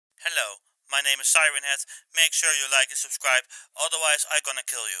Hello, my name is Sirenhead. Make sure you like and subscribe, otherwise I'm gonna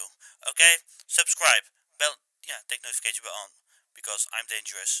kill you. Okay? Subscribe. Bell, take notification bell on, because I'm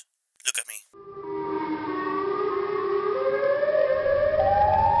dangerous. Look at me.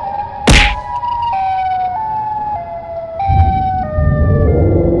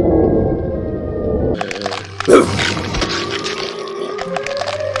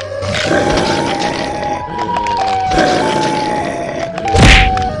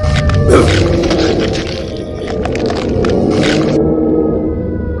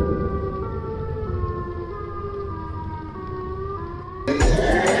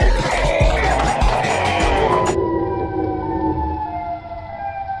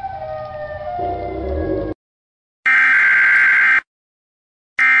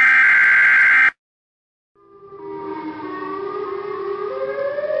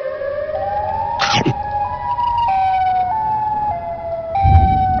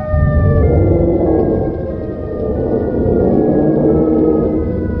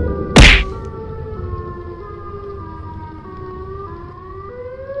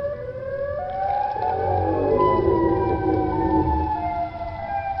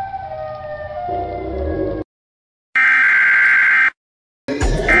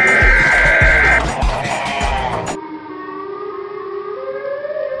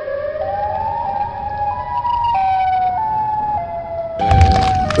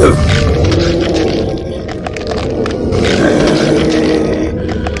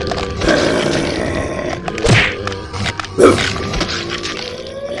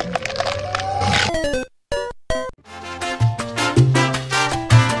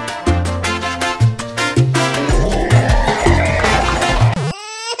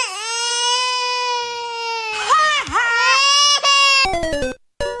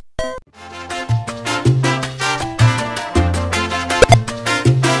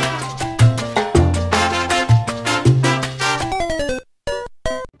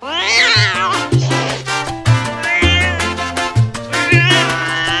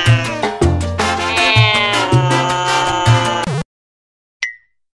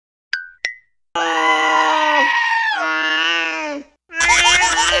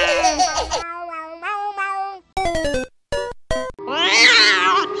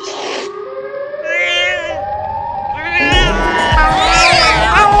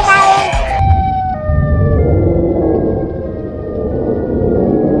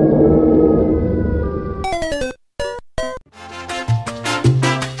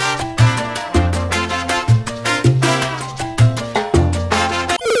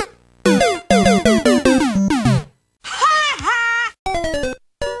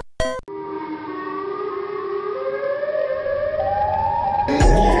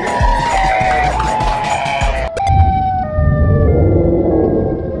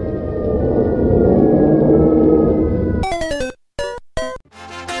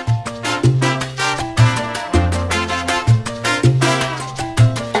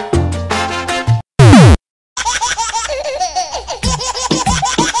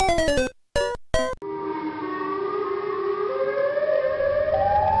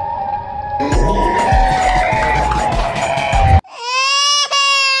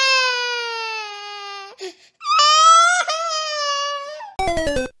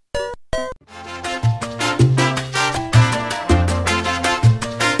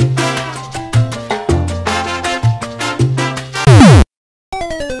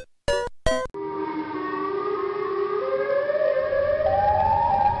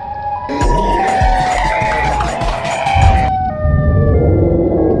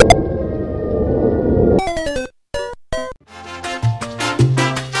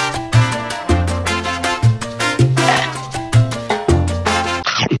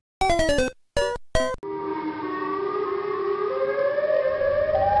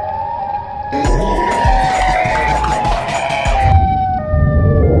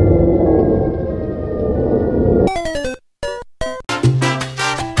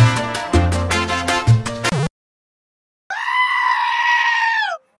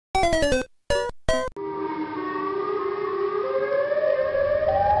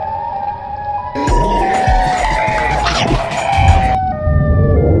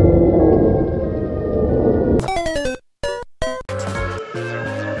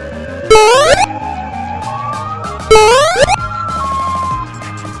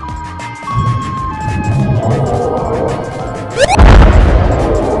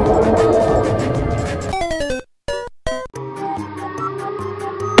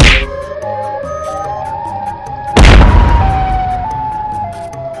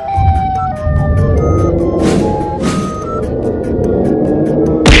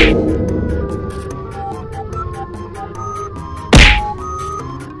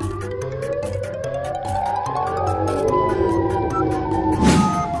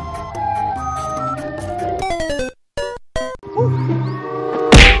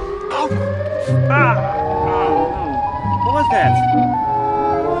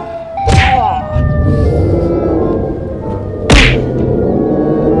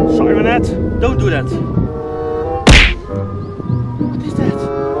 that? What is that?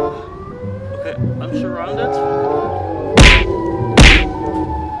 Okay, I'm surrounded.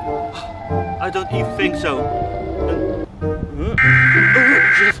 I don't even think so. Oh,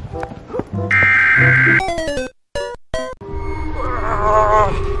 shit.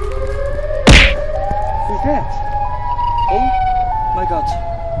 Who's that? Oh my god.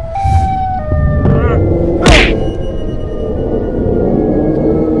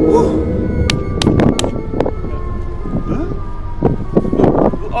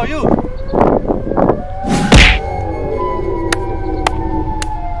 Who are you?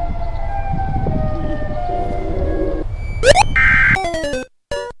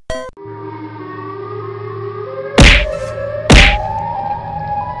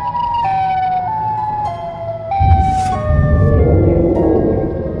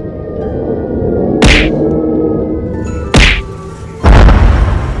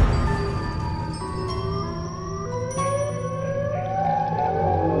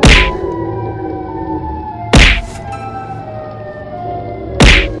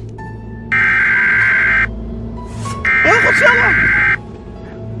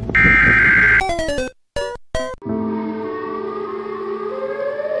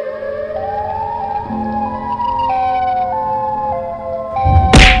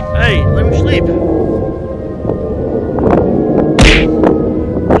 Hey, let me sleep.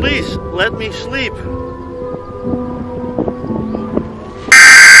 Please, let me sleep.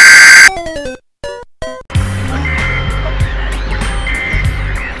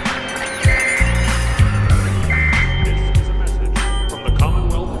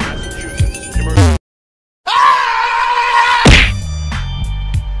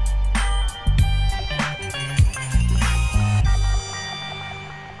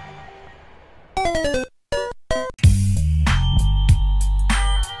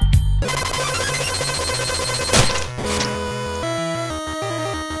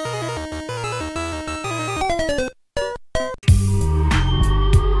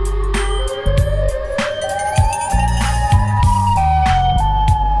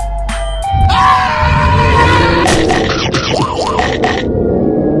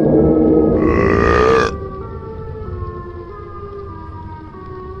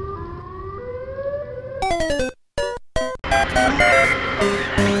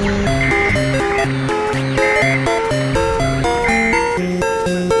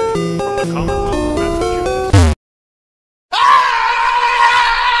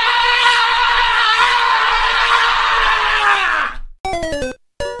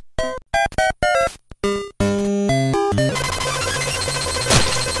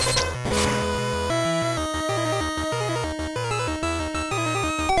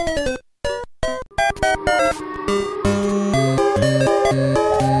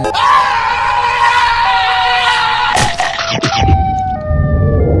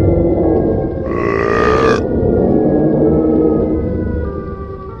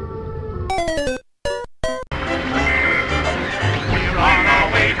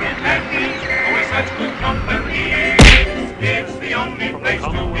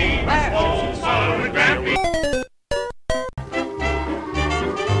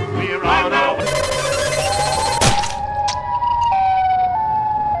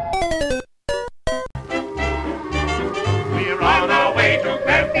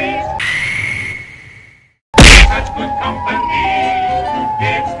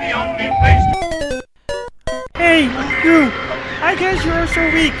 Hey, you! I guess you're so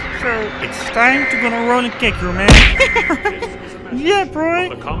weak, so it's time to gonna roll and kick you, man. Yeah,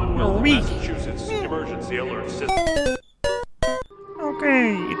 bro. You're weak. Emergency alert system.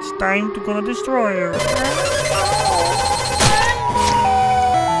 Okay, it's time to gonna destroy you.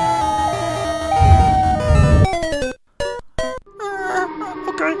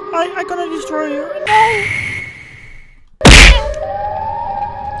 Okay, I gonna destroy you. No!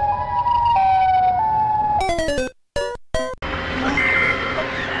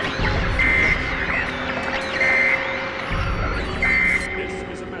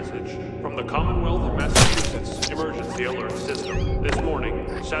 From the Commonwealth of Massachusetts Emergency Alert System. This morning,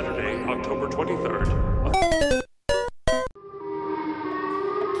 Saturday, October 23rd.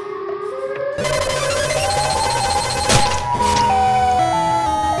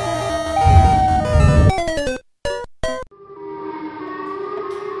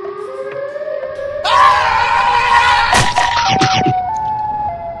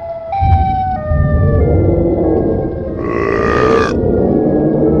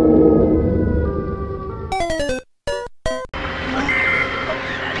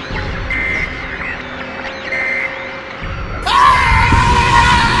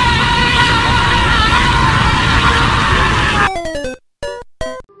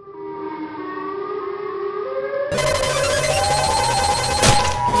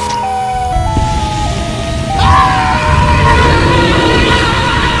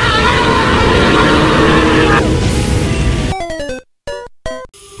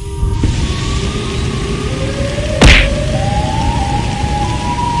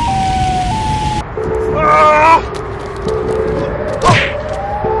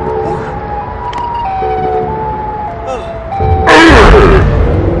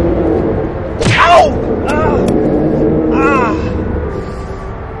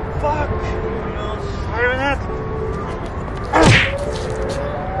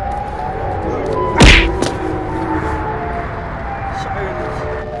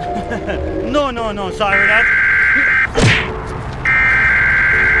 Siren. No, Siren.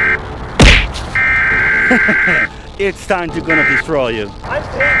 It's time to gonna destroy you. I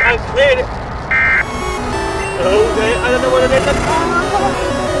think I've cleared it. Okay, I don't know what it is.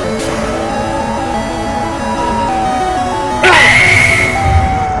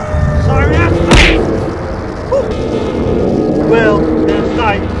 Siren! Well, it's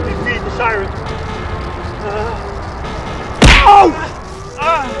time to defeat the siren.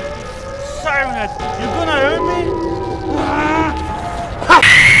 Siren, you gonna hurt me?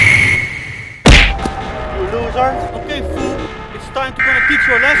 You loser. Okay, fool. It's time to gonna teach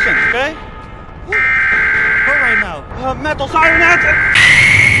you a lesson, okay? Go right now. Metal siren head.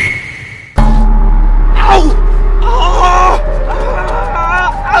 Ow! Oh!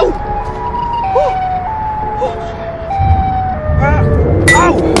 Ow!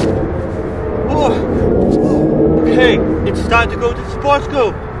 Ow! Oh. Okay, it's time to go to the sports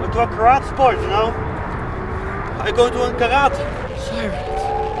school. Or to a karate sport, you know? I go to a karate. Siren.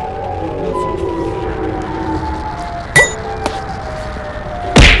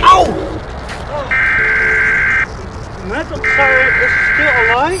 Ow! Metal siren is still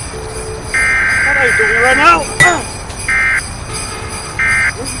alive? What are you doing right now?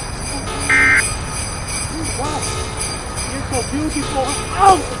 Wow, you're so beautiful.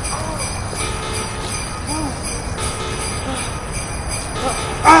 Ow!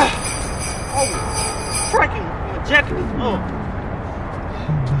 Oh, cracking my jacket. Oh.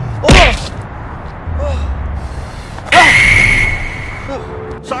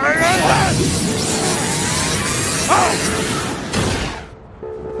 Siren!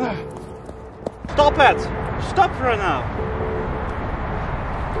 Stop it! Stop right now!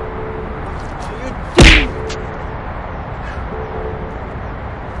 You didn't.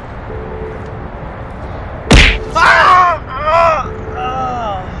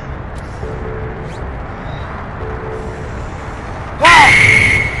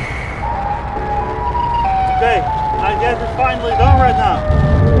 Okay, I guess it's finally done right now.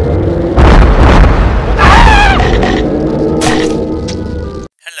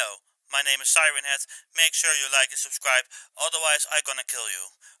 Hello, my name is Siren Head. Make sure you like and subscribe, otherwise I'm gonna kill you.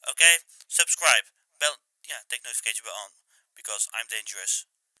 Okay? Subscribe. Bell, take notification bell on, because I'm dangerous.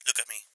 Look at me.